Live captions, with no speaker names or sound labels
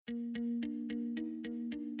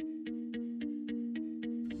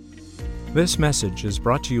This message is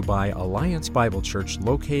brought to you by Alliance Bible Church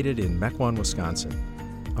located in Mequon, Wisconsin.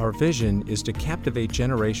 Our vision is to captivate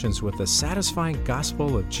generations with the satisfying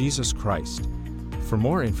gospel of Jesus Christ. For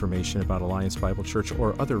more information about Alliance Bible Church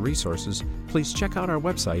or other resources, please check out our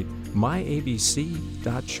website, myabc.church.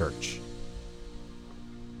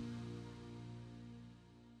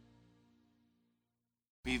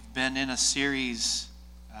 We've been in a series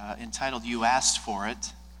entitled You Asked For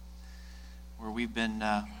It, where we've been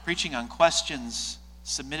preaching on questions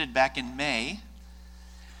submitted back in May.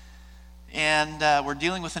 And we're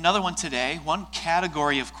dealing with another one today. One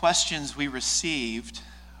category of questions we received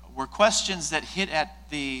were questions that hit at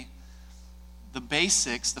the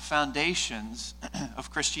basics, the foundations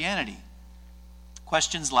of Christianity.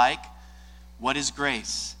 Questions like, what is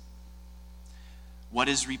grace? What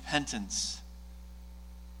is repentance?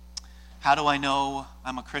 How do I know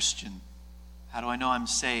I'm a Christian? How do I know I'm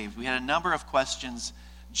saved? We had a number of questions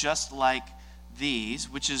just like these,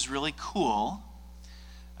 which is really cool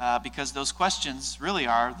because those questions really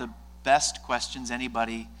are the best questions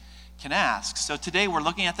anybody can ask. So today we're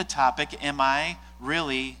looking at the topic, am I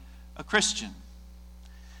really a Christian?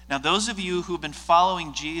 Now, those of you who've been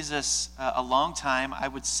following Jesus a long time, I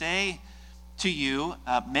would say to you,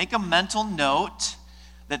 make a mental note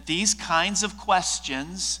that these kinds of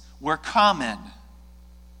questions were common.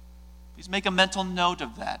 Please make a mental note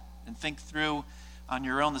of that and think through on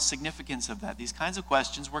your own the significance of that. These kinds of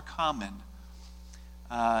questions were common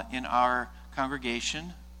in our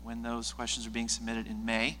congregation when those questions were being submitted in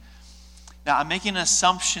May. Now, I'm making an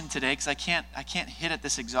assumption today because I can't hit at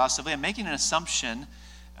this exhaustively. I'm making an assumption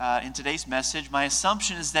in today's message. My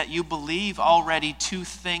assumption is that you believe already two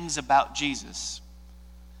things about Jesus.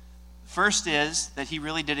 First is that he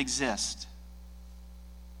really did exist.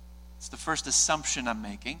 It's the first assumption I'm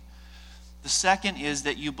making. The second is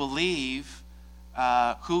that you believe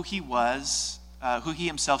who he was, who he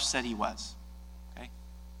himself said he was. Okay?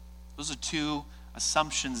 Those are two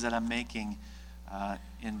assumptions that I'm making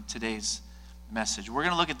in today's message. We're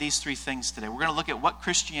going to look at these three things today. We're going to look at what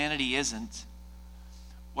Christianity isn't,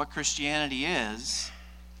 what Christianity is,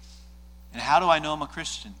 and how do I know I'm a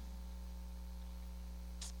Christian?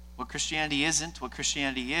 What Christianity isn't, what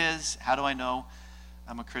Christianity is, how do I know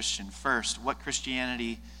I'm a Christian? First, what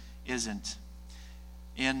Christianity isn't.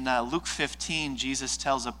 In Luke 15, Jesus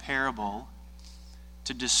tells a parable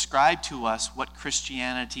to describe to us what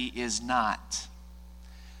Christianity is not.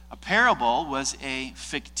 A parable was a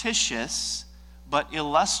fictitious but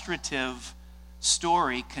illustrative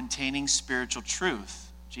story containing spiritual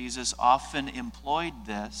truth. Jesus often employed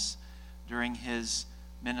this during his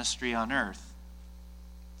ministry on earth.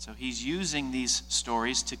 So he's using these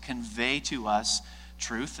stories to convey to us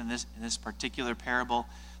truth. In this particular parable,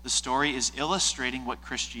 the story is illustrating what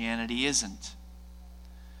Christianity isn't.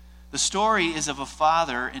 The story is of a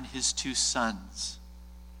father and his two sons.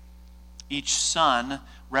 Each son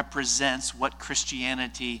represents what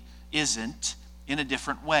Christianity isn't in a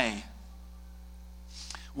different way.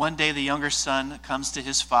 One day, the younger son comes to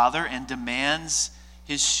his father and demands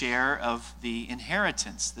his share of the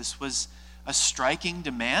inheritance. This was a striking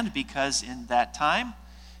demand because in that time,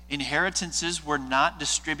 inheritances were not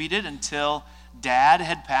distributed until Dad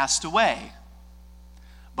had passed away.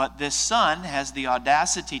 But this son has the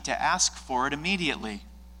audacity to ask for it immediately.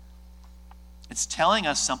 It's telling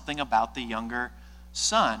us something about the younger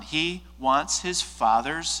son. He wants his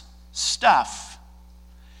father's stuff.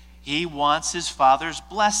 He wants his father's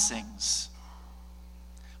blessings.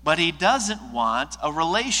 But he doesn't want a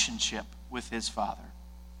relationship with his father.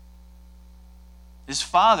 His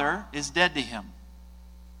father is dead to him.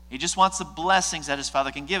 He just wants the blessings that his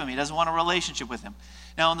father can give him. He doesn't want a relationship with him.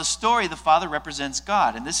 Now, in the story, the father represents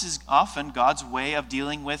God, and this is often God's way of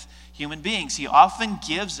dealing with human beings. He often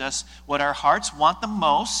gives us what our hearts want the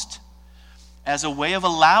most as a way of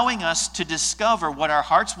allowing us to discover what our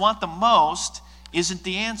hearts want the most isn't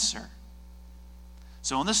the answer.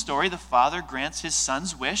 So in the story, the father grants his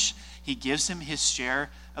son's wish. He gives him his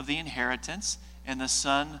share of the inheritance, and the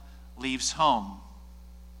son leaves home.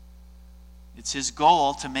 It's his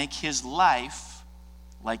goal to make his life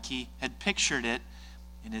like he had pictured it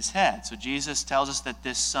in his head. So Jesus tells us that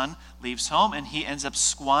this son leaves home and he ends up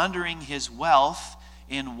squandering his wealth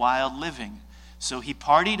in wild living. So he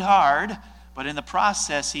partied hard, but in the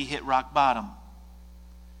process he hit rock bottom.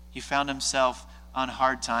 He found himself on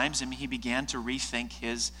hard times and he began to rethink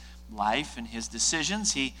his life and his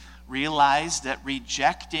decisions. He realized that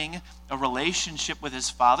rejecting a relationship with his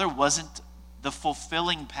father wasn't the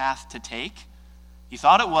fulfilling path to take. He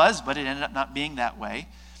thought it was, but it ended up not being that way.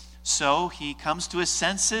 So he comes to his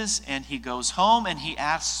senses and he goes home and he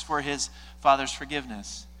asks for his father's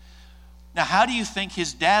forgiveness. Now, how do you think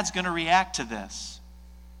his dad's going to react to this?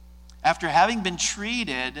 After having been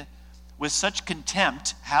treated with such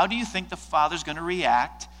contempt, how do you think the father's going to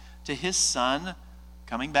react to his son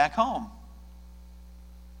coming back home?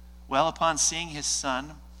 Well, upon seeing his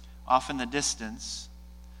son off in the distance,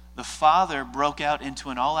 the father broke out into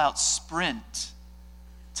an all-out sprint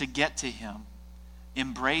to get to him,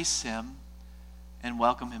 embrace him, and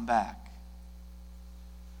welcome him back.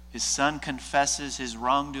 His son confesses his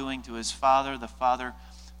wrongdoing to his father. The father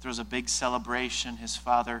throws a big celebration. His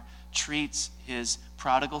father treats his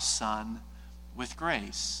prodigal son with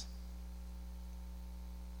grace.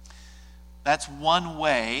 That's one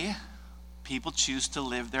way people choose to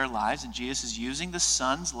live their lives, and Jesus is using the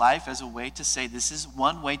son's life as a way to say this is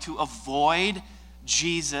one way to avoid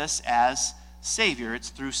Jesus as Savior. It's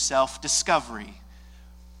through self-discovery.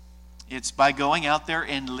 It's by going out there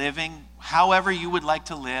and living however you would like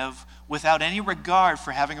to live without any regard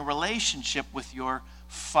for having a relationship with your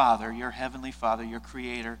Father, your Heavenly Father, your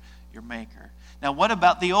Creator, your Maker. Now, what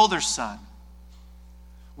about the older son?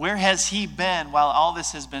 Where has he been while all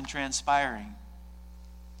this has been transpiring?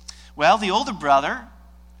 Well, the older brother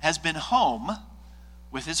has been home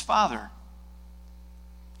with his father.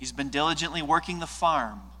 He's been diligently working the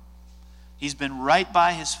farm. He's been right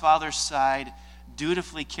by his father's side,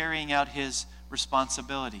 dutifully carrying out his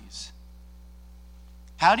responsibilities.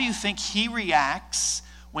 How do you think he reacts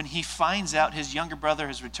when he finds out his younger brother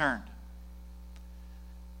has returned?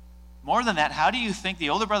 More than that, how do you think the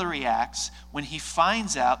older brother reacts when he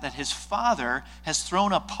finds out that his father has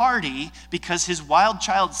thrown a party because his wild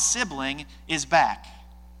child sibling is back?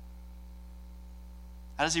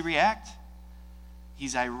 How does he react?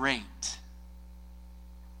 He's irate.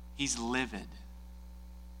 He's livid.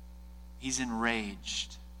 He's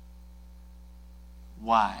enraged.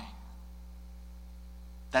 Why?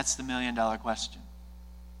 That's the million-dollar question.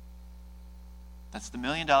 That's the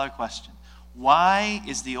million-dollar question. Why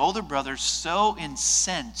is the older brother so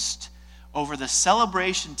incensed over the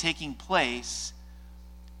celebration taking place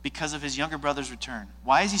because of his younger brother's return?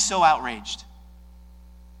 Why is he so outraged?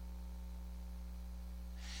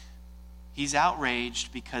 He's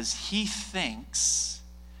outraged because he thinks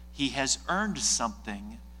he has earned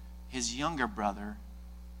something his younger brother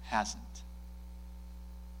hasn't.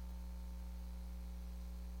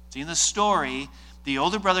 See, in the story, the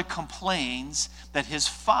older brother complains that his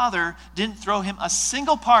father didn't throw him a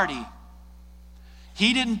single party.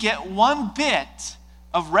 He didn't get one bit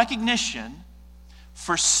of recognition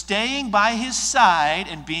for staying by his side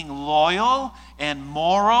and being loyal and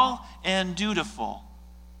moral and dutiful.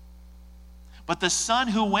 But the son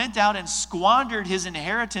who went out and squandered his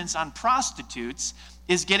inheritance on prostitutes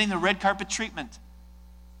is getting the red carpet treatment.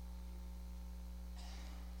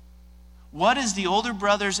 What is the older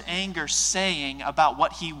brother's anger saying about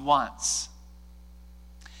what he wants?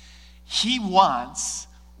 He wants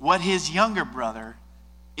what his younger brother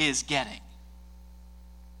is getting.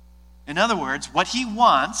 In other words, what he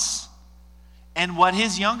wants and what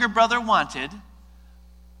his younger brother wanted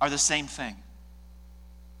are the same thing.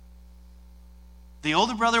 The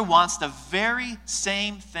older brother wants the very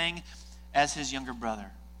same thing as his younger brother.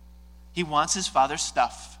 He wants his father's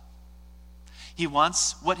stuff. He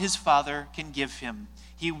wants what his father can give him.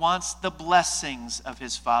 He wants the blessings of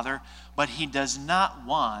his father, but he does not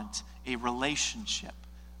want a relationship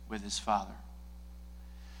with his father.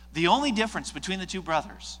 The only difference between the two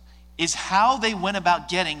brothers is how they went about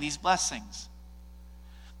getting these blessings.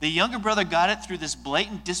 The younger brother got it through this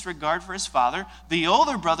blatant disregard for his father. The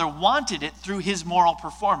older brother wanted it through his moral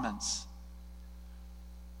performance.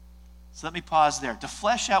 So let me pause there. To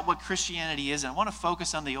flesh out what Christianity is, I want to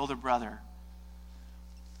focus on the older brother.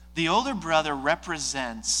 The older brother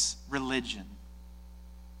represents religion.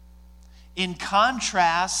 In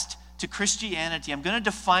contrast to Christianity, I'm going to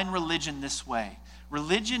define religion this way.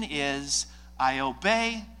 Religion is, I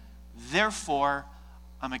obey, therefore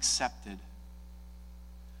I'm accepted.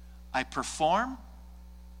 I perform,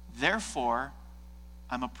 therefore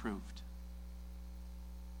I'm approved.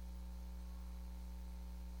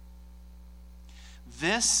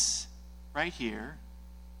 This right here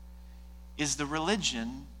is the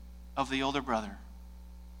religion of the older brother.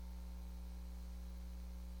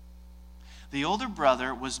 The older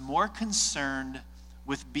brother was more concerned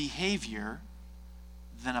with behavior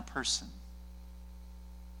than a person.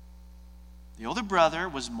 The older brother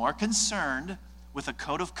was more concerned with a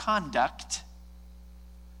code of conduct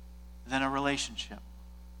than a relationship.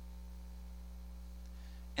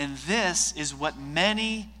 And this is what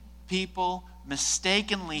many people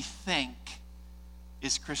mistakenly think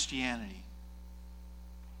is Christianity.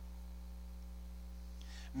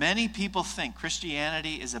 Many people think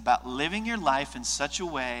Christianity is about living your life in such a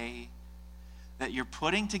way that you're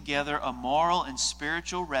putting together a moral and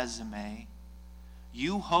spiritual resume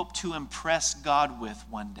you hope to impress God with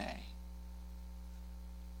one day.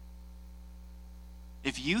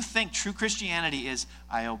 If you think true Christianity is,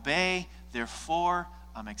 I obey, therefore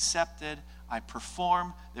I'm accepted, I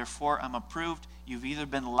perform, therefore I'm approved, you've either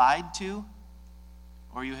been lied to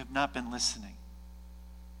or you have not been listening.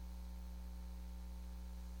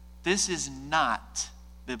 This is not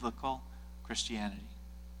biblical Christianity.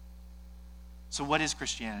 So what is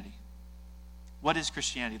Christianity? What is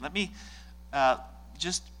Christianity? Let me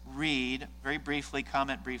just read very briefly,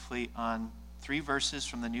 comment briefly on 3 verses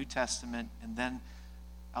from the New Testament, and then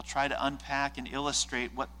I'll try to unpack and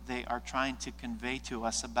illustrate what they are trying to convey to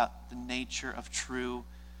us about the nature of true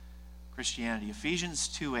Christianity. Ephesians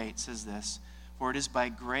 2:8 says this, "For it is by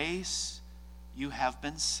grace you have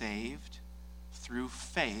been saved through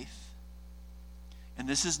faith, and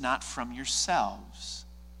this is not from yourselves.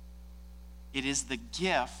 It is the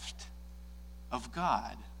gift of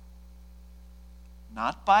God,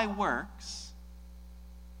 not by works,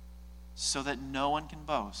 so that no one can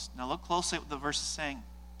boast." Now look closely at what the verse is saying.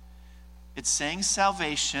 It's saying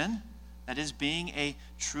salvation, that is, being a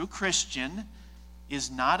true Christian, is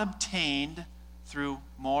not obtained through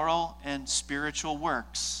moral and spiritual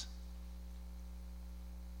works.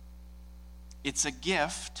 It's a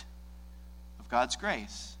gift of God's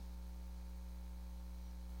grace.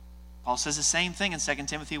 Paul says the same thing in 2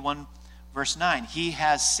 Timothy 1, verse 9. He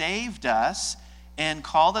has saved us and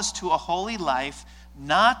called us to a holy life,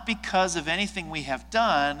 not because of anything we have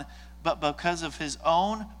done, but because of his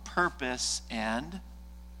own purpose and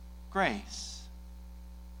grace.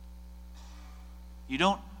 You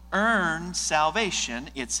don't earn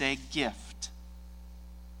salvation, it's a gift.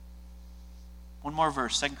 One more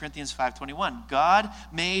verse, 2 Corinthians 5:21. God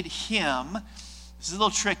made him, this is a little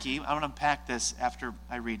tricky, I'm going to unpack this after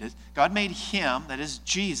I read it. God made him, that is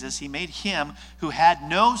Jesus, he made him who had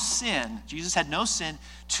no sin, Jesus had no sin,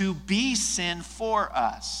 to be sin for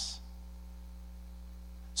us,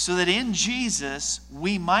 so that in Jesus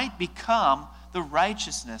we might become the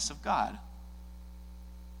righteousness of God.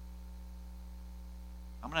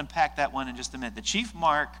 I'm going to unpack that one in just a minute. The chief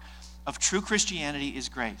mark of true Christianity is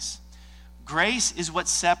grace. Grace is what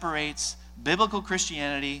separates biblical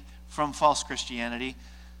Christianity from false Christianity.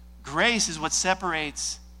 Grace is what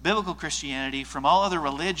separates biblical Christianity from all other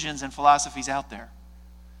religions and philosophies out there.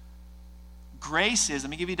 Grace is, let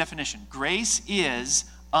me give you a definition. Grace is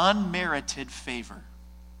unmerited favor.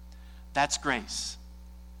 That's grace.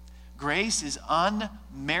 Grace is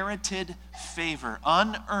unmerited favor,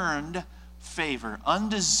 unearned favor,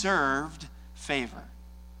 undeserved favor.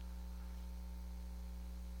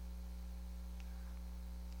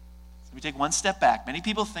 Let me take one step back. Many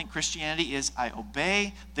people think Christianity is, I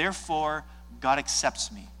obey, therefore God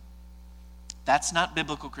accepts me. That's not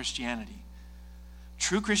biblical Christianity.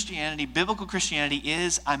 True Christianity, biblical Christianity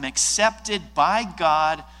is, I'm accepted by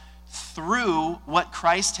God through what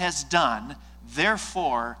Christ has done,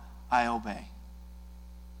 therefore I obey.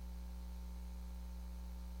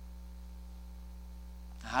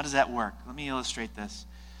 How does that work? Let me illustrate this.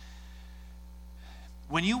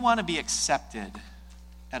 When you want to be accepted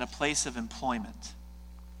at a place of employment,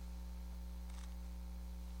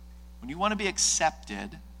 when you want to be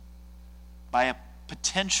accepted by a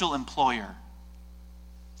potential employer,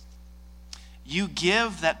 you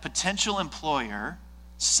give that potential employer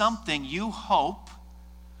something you hope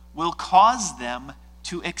will cause them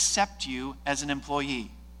to accept you as an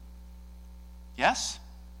employee. Yes?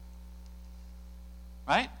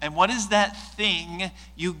 Right? And what is that thing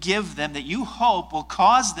you give them that you hope will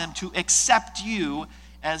cause them to accept you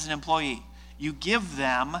as an employee? You give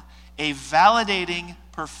them a validating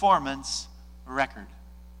performance record.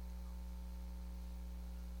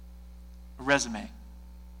 A resume.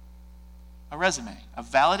 A resume. A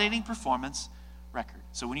validating performance record.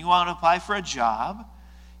 So when you want to apply for a job,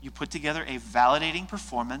 you put together a validating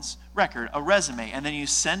performance record, a resume, and then you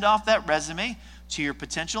send off that resume to your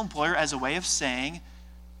potential employer as a way of saying,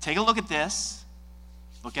 take a look at this,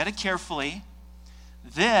 look at it carefully.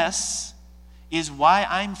 This is why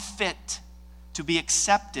I'm fit to be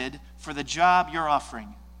accepted for the job you're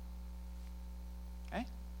offering. Okay?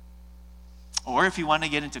 Or if you want to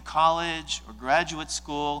get into college or graduate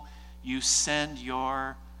school, you send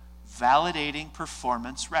your validating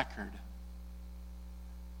performance record,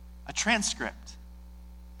 a transcript.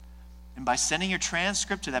 And by sending your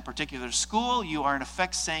transcript to that particular school, you are in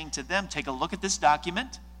effect saying to them, take a look at this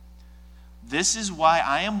document. This is why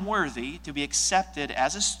I am worthy to be accepted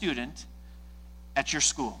as a student at your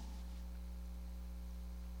school.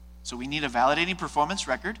 So we need a validating performance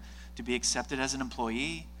record to be accepted as an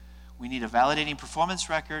employee. We need a validating performance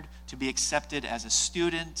record to be accepted as a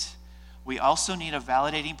student. We also need a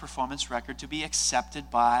validating performance record to be accepted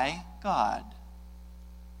by God.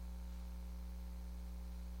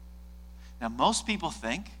 Now, most people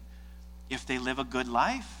think if they live a good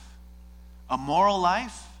life, a moral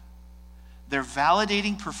life, their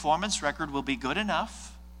validating performance record will be good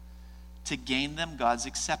enough to gain them God's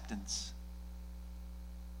acceptance.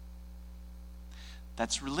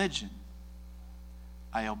 That's religion.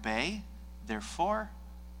 I obey, therefore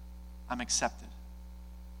I'm accepted.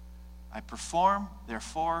 I perform,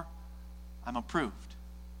 therefore I'm approved.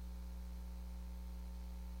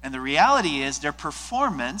 And the reality is their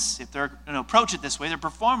performance, if they're going to approach it this way, their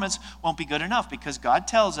performance won't be good enough, because God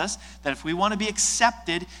tells us that if we want to be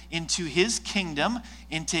accepted into His kingdom,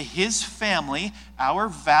 into His family, our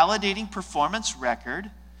validating performance record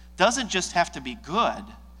doesn't just have to be good,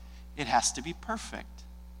 it has to be perfect.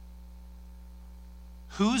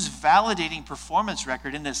 Whose validating performance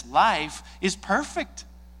record in this life is perfect?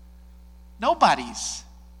 Nobody's.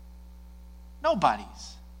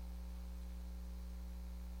 Nobody's.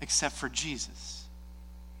 Except for Jesus.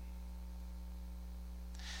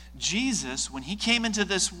 Jesus, when He came into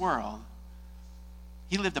this world,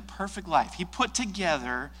 He lived a perfect life. He put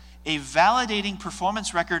together a validating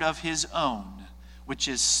performance record of His own, which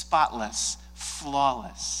is spotless,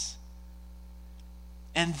 flawless.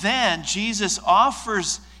 And then Jesus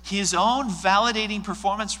offers His own validating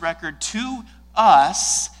performance record to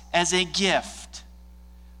us as a gift.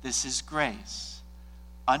 This is grace,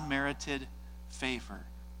 unmerited favor,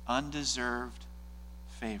 undeserved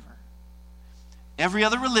favor. Every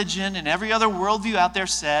other religion and every other worldview out there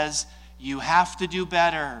says you have to do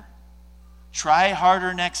better. Try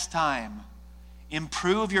harder next time.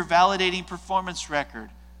 Improve your validating performance record.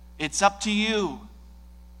 It's up to you.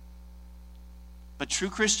 But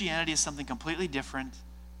true Christianity is something completely different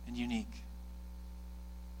and unique.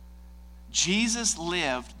 Jesus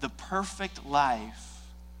lived the perfect life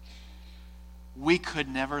we could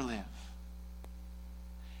never live.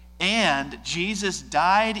 And Jesus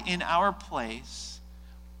died in our place,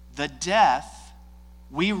 the death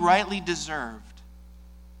we rightly deserved.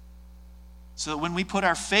 So that when we put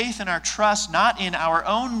our faith and our trust not in our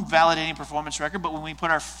own validating performance record, but when we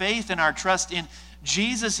put our faith and our trust in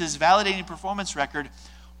Jesus' validating performance record,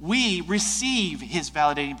 we receive His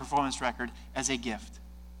validating performance record as a gift.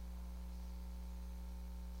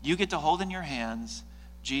 You get to hold in your hands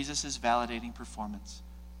Jesus' validating performance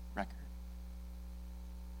record.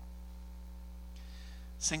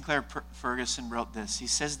 Sinclair Ferguson wrote this. He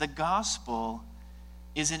says, the gospel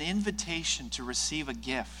is an invitation to receive a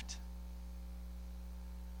gift.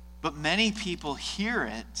 But many people hear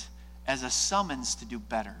it as a summons to do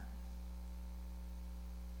better.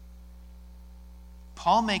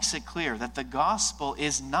 Paul makes it clear that the gospel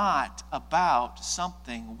is not about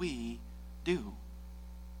something we do.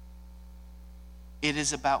 It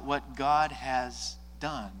is about what God has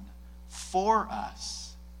done for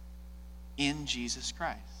us in Jesus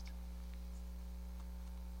Christ.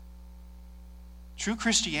 True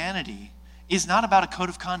Christianity is not about a code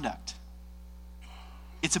of conduct.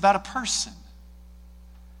 It's about a person,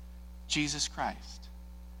 Jesus Christ.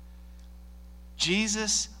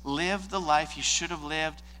 Jesus lived the life you should have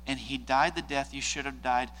lived, and He died the death you should have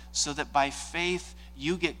died, so that by faith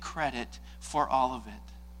you get credit for all of it.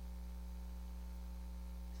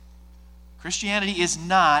 Christianity is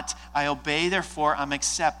not, I obey, therefore I'm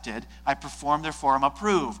accepted. I perform, therefore I'm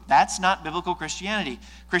approved. That's not biblical Christianity.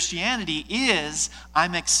 Christianity is,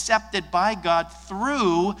 I'm accepted by God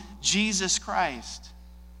through Jesus Christ.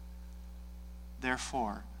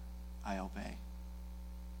 Therefore, I obey.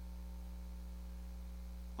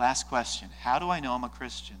 Last question. How do I know I'm a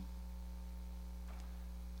Christian?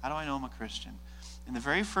 How do I know I'm a Christian? In the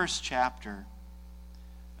very first chapter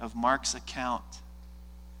of Mark's account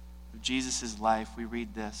of Jesus' life, we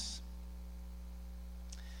read this.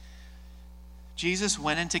 Jesus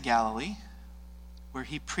went into Galilee, where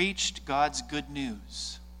He preached God's good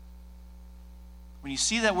news. When you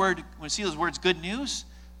see that word, when you see those words, good news,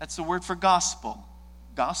 that's the word for gospel.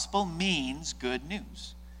 Gospel means good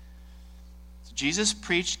news. So Jesus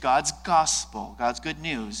preached God's gospel, God's good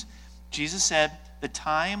news. Jesus said, the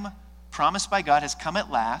time promised by God has come at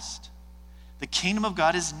last. The kingdom of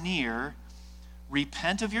God is near.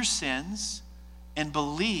 Repent of your sins and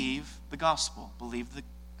believe the gospel. Believe the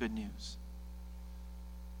good news.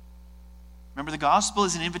 Remember, the gospel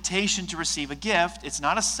is an invitation to receive a gift. It's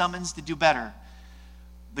not a summons to do better.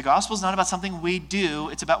 The gospel is not about something we do.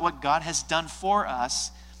 It's about what God has done for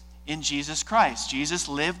us in Jesus Christ. Jesus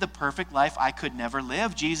lived the perfect life I could never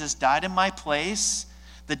live. Jesus died in my place,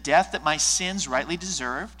 the death that my sins rightly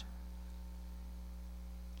deserved.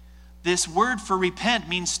 This word for repent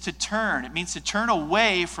means to turn. It means to turn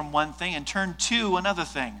away from one thing and turn to another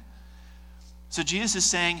thing. So Jesus is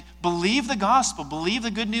saying, believe the gospel, believe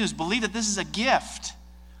the good news, believe that this is a gift.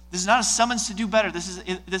 This is not a summons to do better.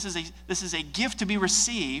 This is a gift to be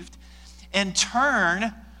received, and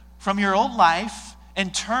turn from your old life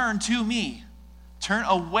and turn to me. Turn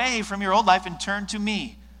away from your old life and turn to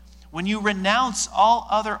me. When you renounce all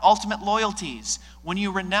other ultimate loyalties, when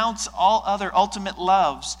you renounce all other ultimate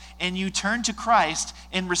loves, and you turn to Christ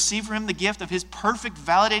and receive from him the gift of his perfect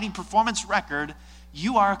validating performance record,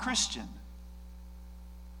 you are a Christian.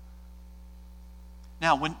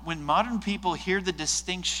 Now, when modern people hear the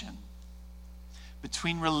distinction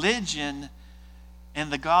between religion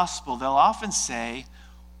and the gospel, they'll often say,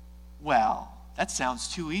 well, that sounds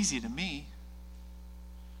too easy to me.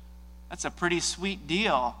 That's a pretty sweet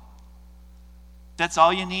deal. That's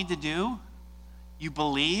all you need to do? You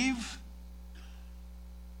believe?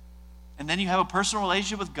 And then you have a personal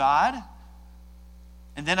relationship with God?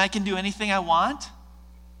 And then I can do anything I want?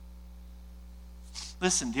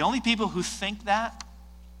 Listen, the only people who think that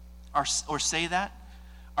or say that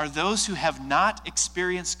are those who have not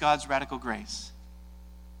experienced God's radical grace.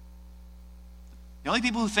 The only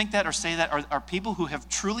people who think that or say that are people who have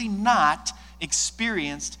truly not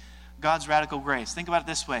experienced God's radical grace. Think about it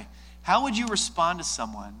this way. How would you respond to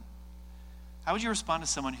someone? How would you respond to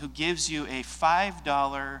someone who gives you a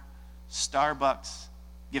 $5 Starbucks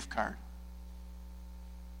gift card?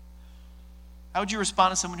 How would you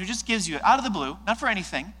respond to someone who just gives you it out of the blue, not for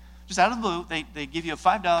anything, just out of the blue, they give you a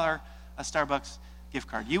 $5 Starbucks gift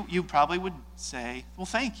card? You probably would say, well,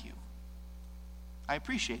 thank you. I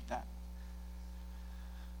appreciate that.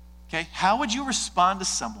 Okay, how would you respond to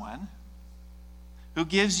someone who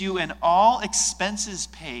gives you an all expenses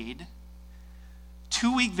paid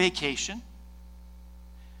 2-week vacation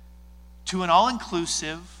to an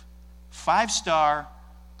all-inclusive 5-star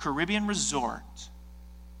Caribbean resort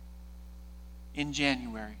in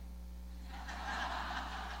January?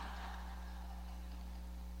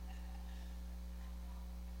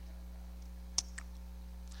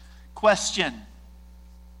 Question: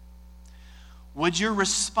 would your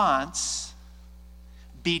response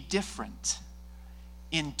be different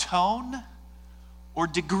in tone or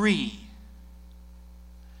degree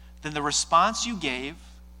than the response you gave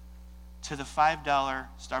to the $5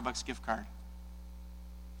 Starbucks gift card?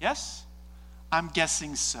 Yes? I'm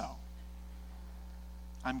guessing so.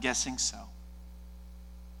 I'm guessing so.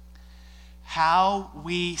 How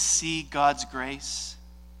we see God's grace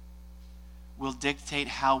will dictate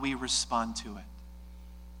how we respond to it.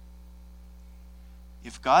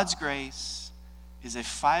 If God's grace is a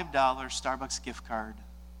 $5 Starbucks gift card,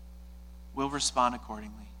 we'll respond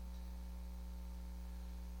accordingly.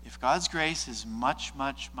 If God's grace is much,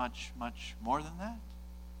 much, much, much more than that,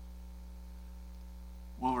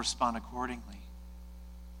 we'll respond accordingly.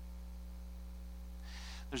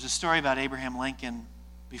 There's a story about Abraham Lincoln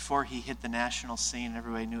before he hit the national scene and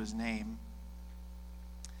everybody knew his name.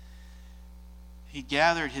 He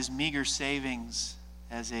gathered his meager savings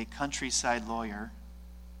as a countryside lawyer,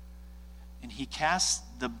 and he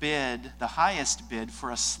cast the bid, the highest bid,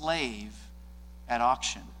 for a slave at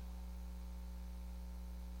auction.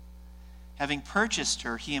 Having purchased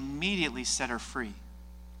her, he immediately set her free.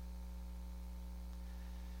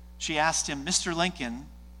 She asked him, "Mr. Lincoln,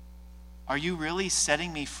 are you really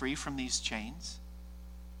setting me free from these chains?"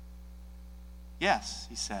 "Yes,"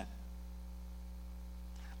 he said.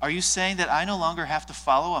 "Are you saying that I no longer have to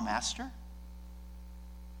follow a master?"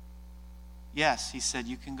 "Yes," he said,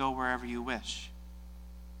 "you can go wherever you wish."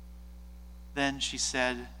 Then she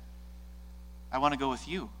said, "I want to go with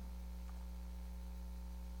you."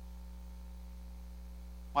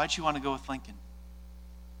 Why'd you want to go with Lincoln?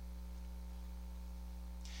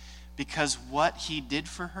 Because what he did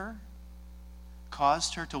for her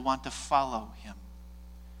caused her to want to follow him,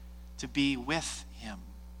 to be with him,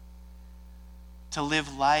 to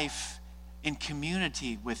live life in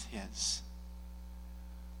community with his.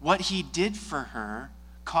 What he did for her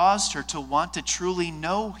caused her to want to truly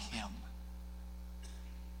know him.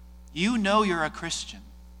 You know you're a Christian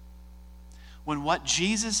when what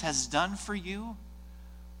Jesus has done for you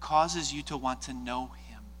causes you to want to know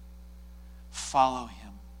him, follow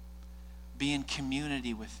him, be in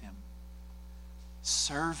community with him,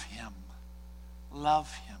 serve him,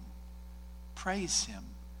 love him, praise him,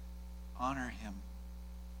 honor him.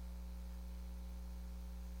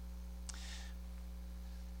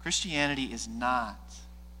 Christianity is not,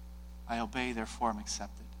 I obey, therefore I'm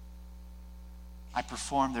accepted. I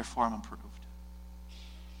perform, therefore I'm approved.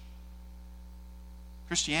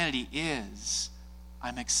 Christianity is,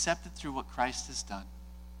 I'm accepted through what Christ has done.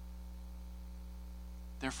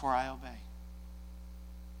 Therefore I obey.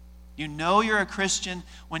 You know you're a Christian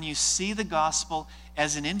when you see the gospel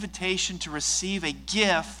as an invitation to receive a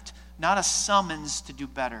gift, not a summons to do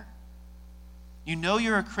better. You know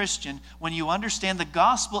you're a Christian when you understand the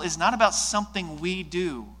gospel is not about something we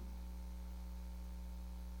do,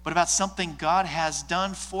 but about something God has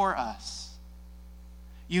done for us.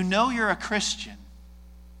 You know you're a Christian.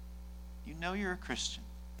 You know you're a Christian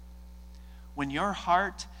when your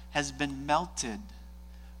heart has been melted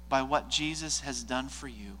by what Jesus has done for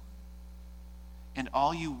you, and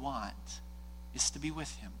all you want is to be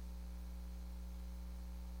with him.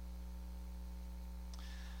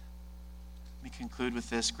 Let me conclude with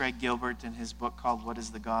this. Greg Gilbert, in his book called What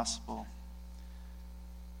is the Gospel,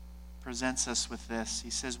 presents us with this. He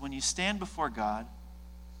says, when you stand before God,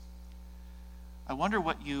 I wonder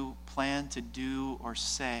what you plan to do or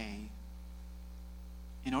say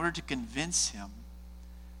in order to convince him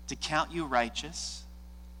to count you righteous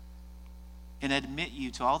and admit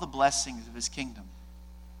you to all the blessings of his kingdom.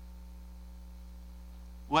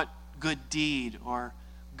 What good deed or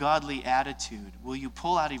godly attitude will you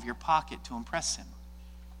pull out of your pocket to impress him?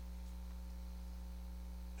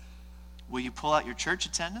 Will you pull out your church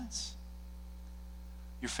attendance,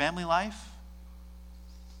 your family life,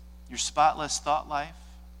 your spotless thought life,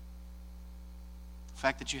 the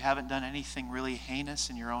fact that you haven't done anything really heinous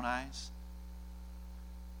in your own eyes?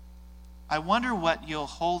 I wonder what you'll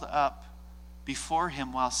hold up before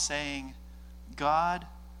him while saying, God,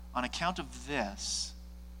 on account of this,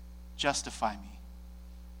 justify me.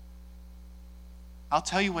 I'll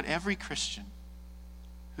tell you what every Christian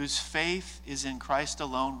whose faith is in Christ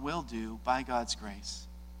alone will do by God's grace.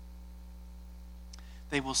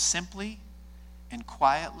 They will simply and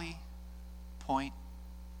quietly point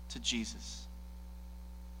to Jesus.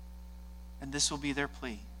 And this will be their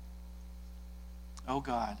plea. Oh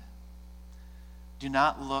God, do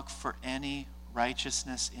not look for any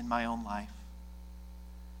righteousness in my own life.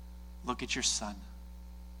 Look at your Son.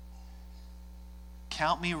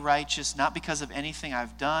 Count me righteous, not because of anything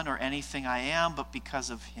I've done or anything I am, but because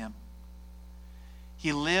of him.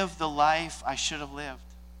 He lived the life I should have lived.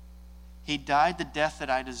 He died the death that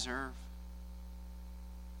I deserve.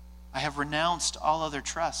 I have renounced all other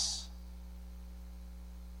trusts,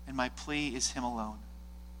 and my plea is him alone.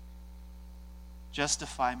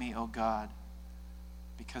 Justify me, O God,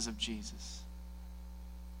 because of Jesus.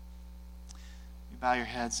 You bow your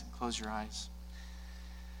heads and close your eyes.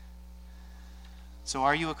 So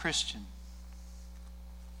are you a Christian?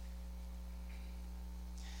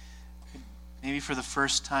 Maybe for the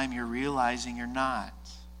first time you're realizing you're not.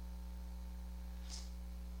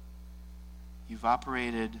 You've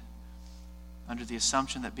operated under the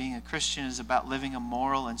assumption that being a Christian is about living a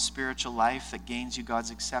moral and spiritual life that gains you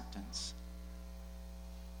God's acceptance.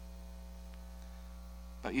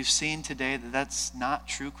 But you've seen today that that's not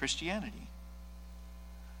true Christianity.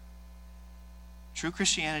 True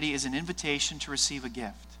Christianity is an invitation to receive a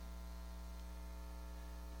gift.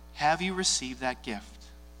 Have you received that gift?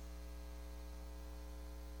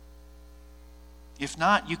 If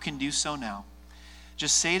not, you can do so now.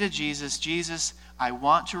 Just say to Jesus, Jesus, I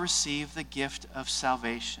want to receive the gift of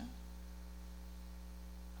salvation.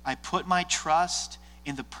 I put my trust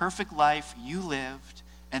in the perfect life you lived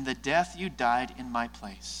and the death you died in my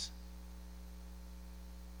place.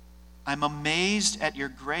 I'm amazed at your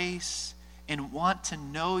grace and want to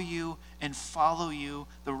know you and follow you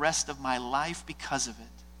the rest of my life because of it.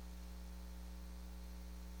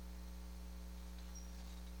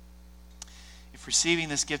 If receiving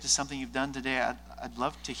this gift is something you've done today, I'd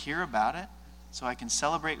love to hear about it so I can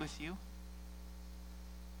celebrate with you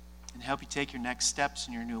and help you take your next steps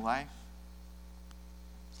in your new life.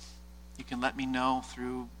 You can let me know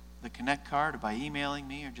through the Connect card or by emailing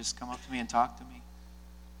me, or just come up to me and talk to me.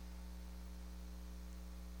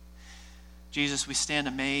 Jesus, we stand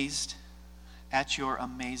amazed at your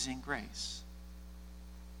amazing grace.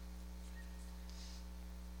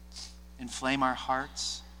 Inflame our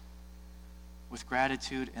hearts with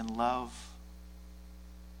gratitude and love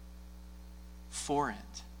for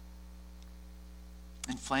it.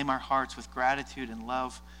 Inflame our hearts with gratitude and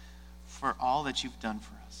love for all that you've done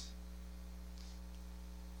for us.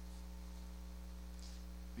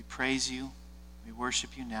 We praise you. We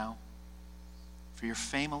worship you now for your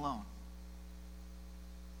fame alone.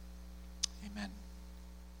 Amen.